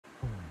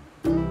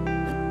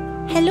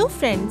Hello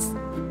friends,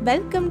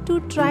 welcome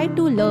to Try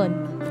to Learn.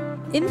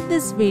 In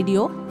this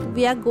video,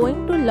 we are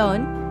going to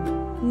learn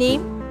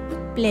name,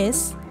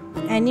 place,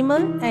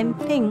 animal and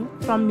thing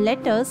from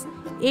letters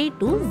A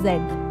to Z.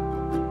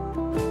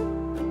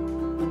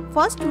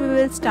 First we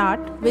will start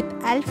with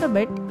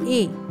alphabet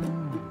A.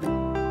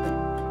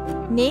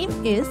 Name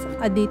is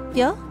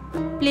Aditya,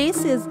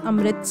 place is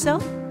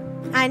Amritsar,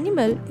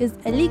 animal is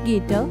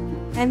alligator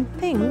and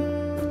thing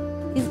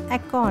is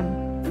acorn.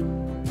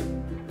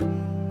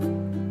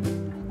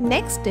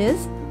 Next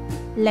is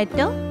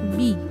letter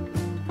B.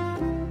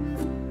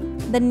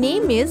 The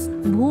name is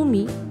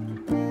Bhumi.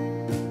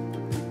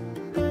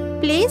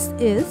 Place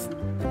is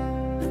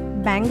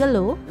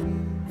Bangalore.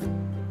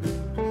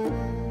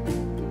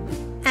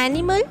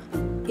 Animal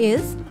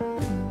is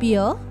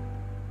bear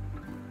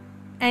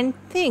and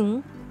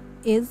thing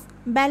is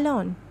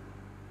balloon.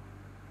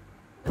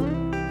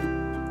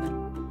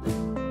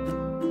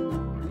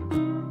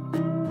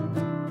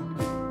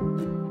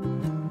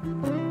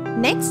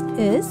 Next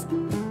is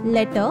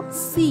letter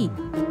C.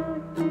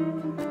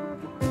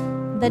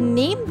 The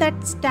name that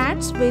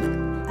starts with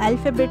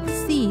alphabet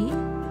C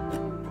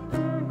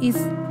is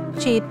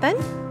Chetan.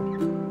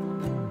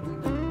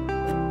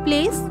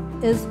 Place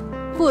is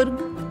Kurg.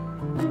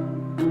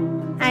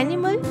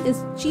 Animal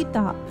is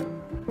cheetah.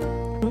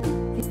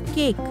 Is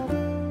cake.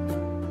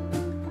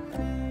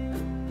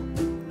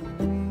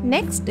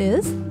 Next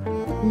is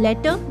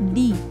letter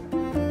D.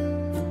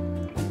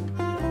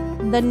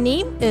 The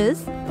name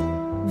is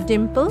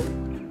Dimple.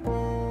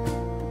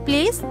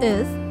 Place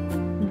is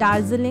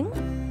Darjeeling.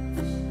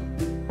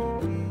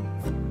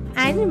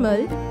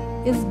 Animal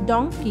is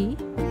donkey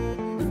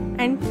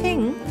and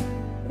thing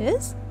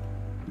is.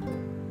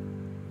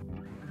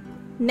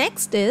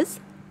 Next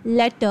is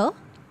letter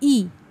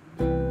E.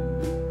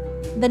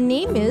 The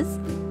name is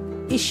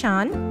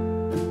Ishan.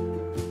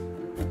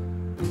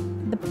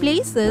 The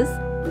place is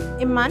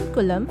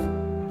Imankulam.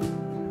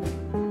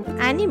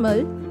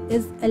 Animal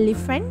is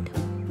elephant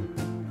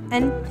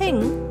and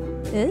thing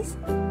is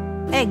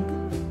egg.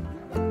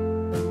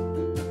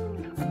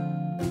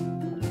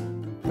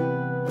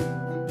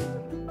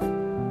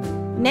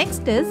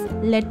 Next is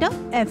letter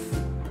F.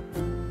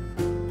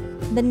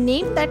 The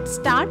name that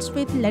starts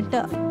with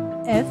letter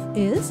F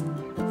is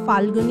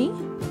Falguni.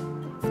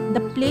 The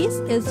place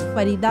is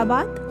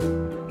Faridabad.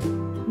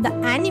 The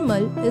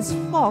animal is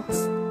fox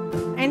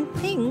and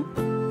thing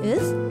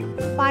is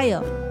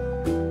fire.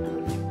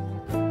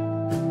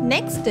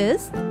 Next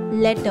is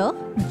letter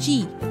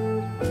G.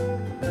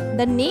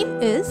 The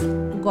name is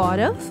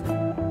Gaurav.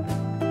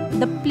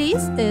 The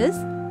place is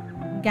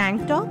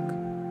Gangtok.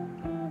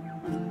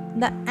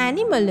 The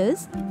animal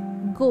is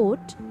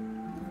goat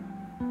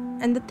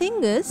and the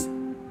thing is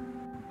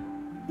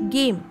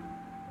game.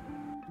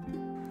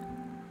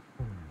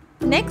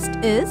 Next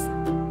is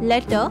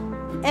letter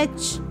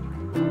H.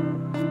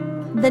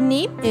 The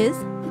name is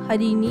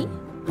Harini.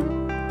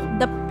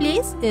 The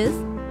place is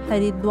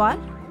Haridwar.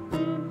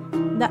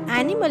 The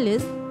animal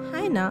is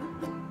hyena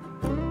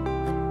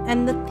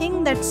and the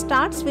thing that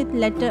starts with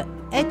letter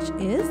H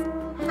is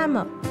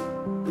hammer.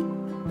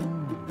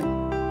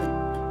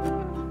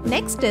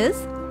 Next is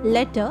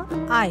letter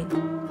I.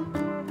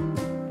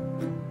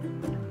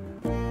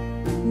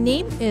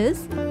 Name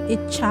is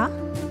Icha.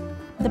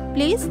 The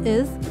place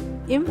is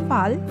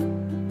Imphal.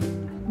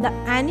 The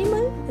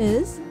animal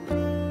is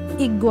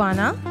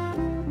iguana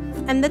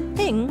and the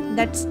thing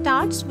that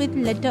starts with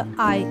letter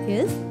I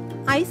is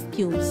ice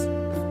cubes.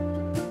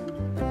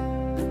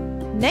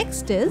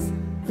 Next is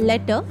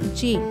letter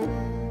J.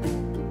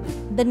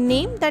 The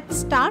name that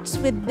starts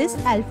with this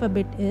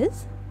alphabet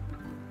is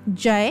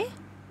Jai.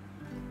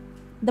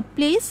 The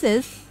place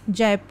is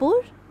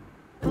Jaipur.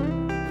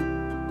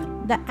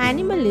 The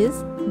animal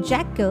is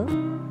jackal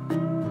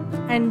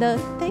and the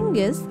thing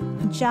is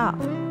jar.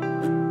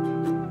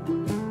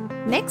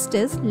 Next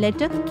is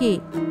letter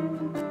K.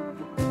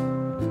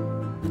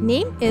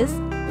 Name is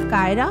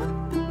Kaira.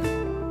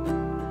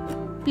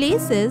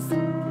 Place is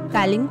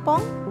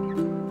Kalimpong.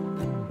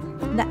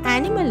 The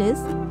animal is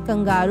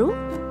kangaroo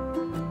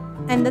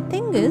and the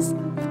thing is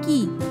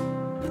key.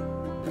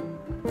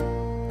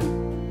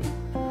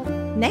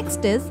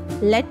 Next is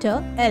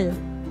letter L.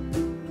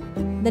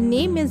 The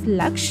name is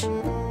Laksh.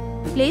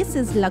 Place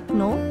is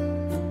Lucknow.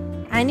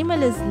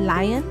 Animal is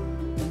lion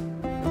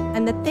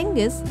and the thing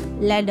is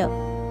ladder.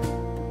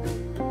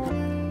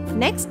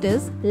 Next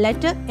is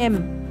letter M.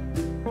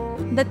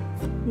 The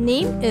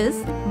name is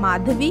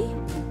Madhavi.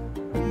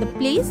 The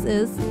place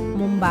is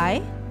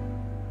Mumbai.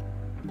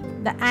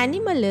 The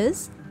animal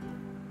is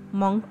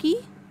monkey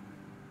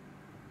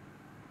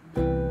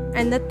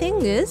and the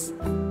thing is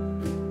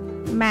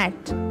mat.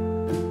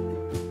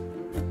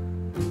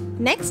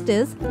 Next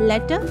is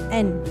letter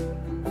N.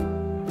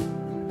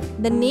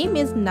 The name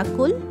is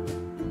Nakul.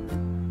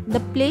 The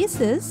place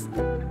is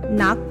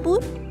Nagpur.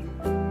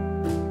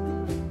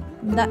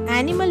 The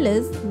animal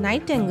is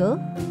nightingale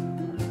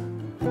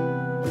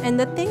and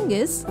the thing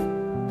is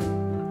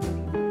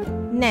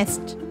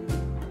nest.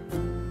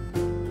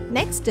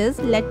 Next is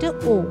letter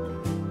O.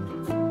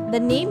 The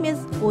name is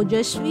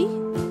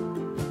Ojashvi.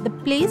 The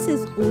place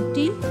is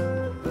Ooty.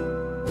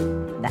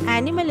 The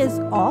animal is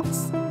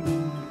ox.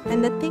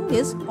 And the thing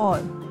is or.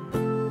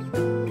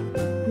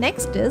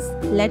 Next is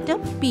letter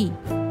P.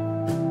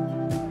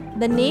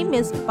 The name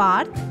is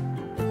Parth.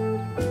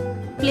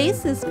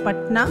 Place is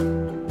Patna.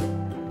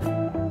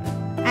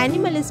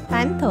 Animal is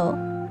panther.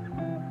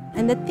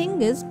 And the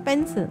thing is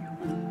pencil.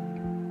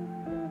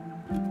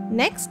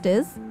 Next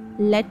is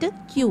letter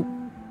Q.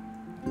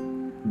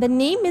 The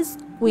name is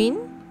Queen.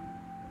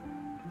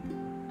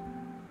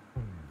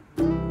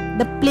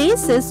 The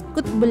place is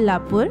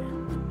Kutbullapur.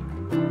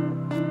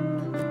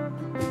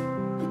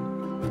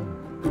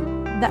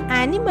 The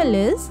animal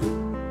is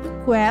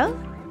quail.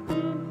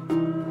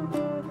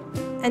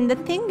 And the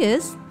thing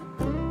is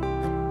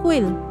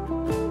quill.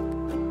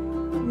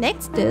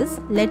 Next is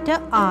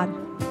letter R.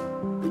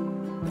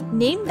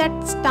 Name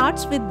that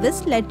starts with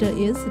this letter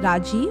is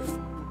Rajiv.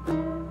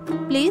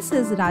 Place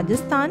is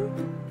Rajasthan.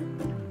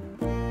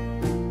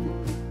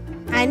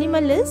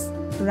 Animal is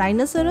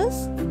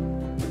rhinoceros.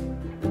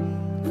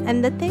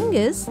 And the thing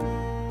is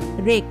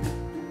rake.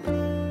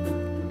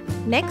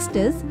 Next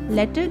is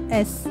letter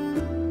S.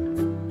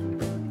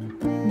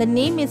 The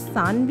name is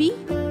Sanvi.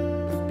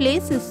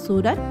 Place is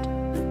Surat.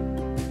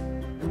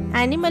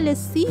 Animal is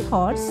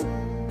seahorse.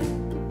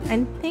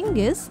 And thing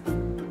is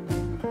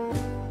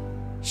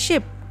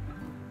ship.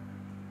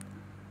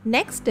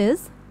 Next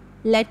is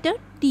letter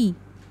T.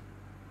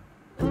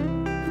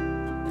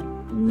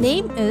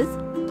 Name is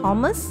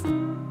Thomas.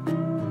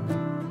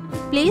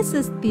 Place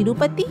is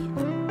Tirupati.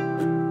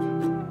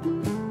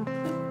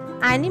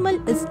 Animal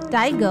is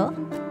tiger.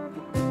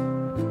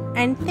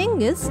 And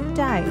thing is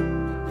tie.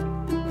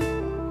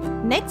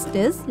 Next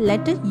is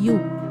letter U.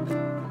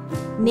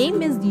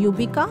 Name is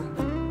Yubika.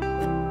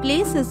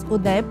 Place is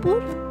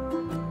Udaipur.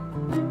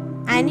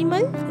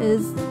 Animal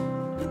is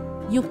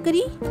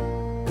Yukari.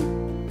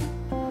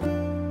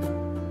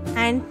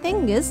 And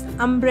thing is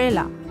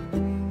umbrella.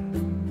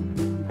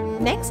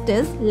 Next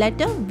is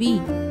letter V.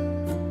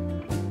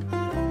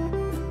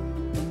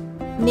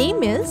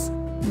 Name is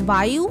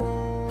Vayu.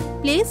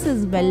 Place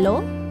is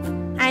Vellore.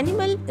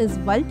 Animal is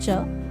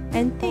vulture.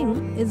 And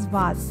thing is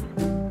vase.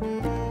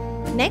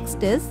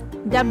 Next is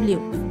W.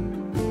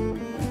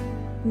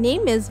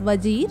 Name is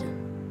Wazir.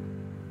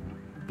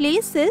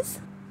 Place is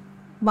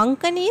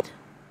Vankaneer.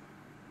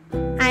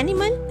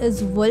 Animal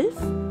is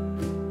wolf.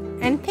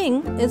 And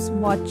thing is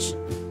watch.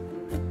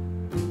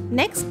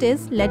 Next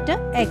is letter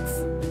X.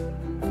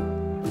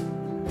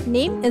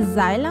 Name is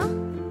Zyla.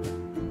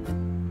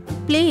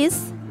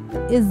 Place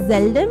is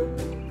Zeldin.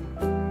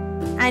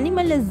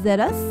 Animal is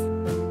Xerus.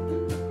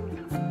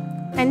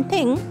 And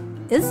thing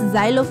is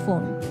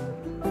xylophone.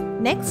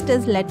 Next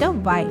is letter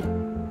Y.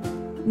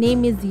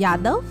 Name is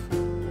Yadav.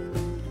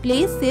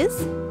 Place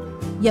is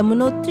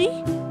Yamunotri.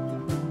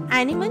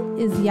 Animal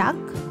is yak.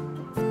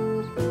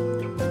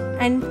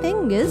 And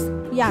thing is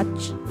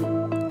yach.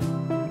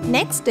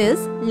 Next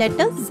is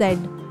letter Z.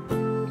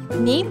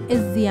 Name is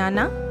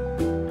Ziana.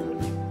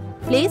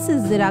 Place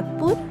is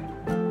Zirakpur.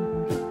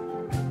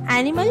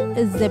 Animal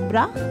is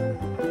zebra.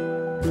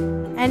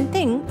 And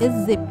thing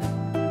is zip.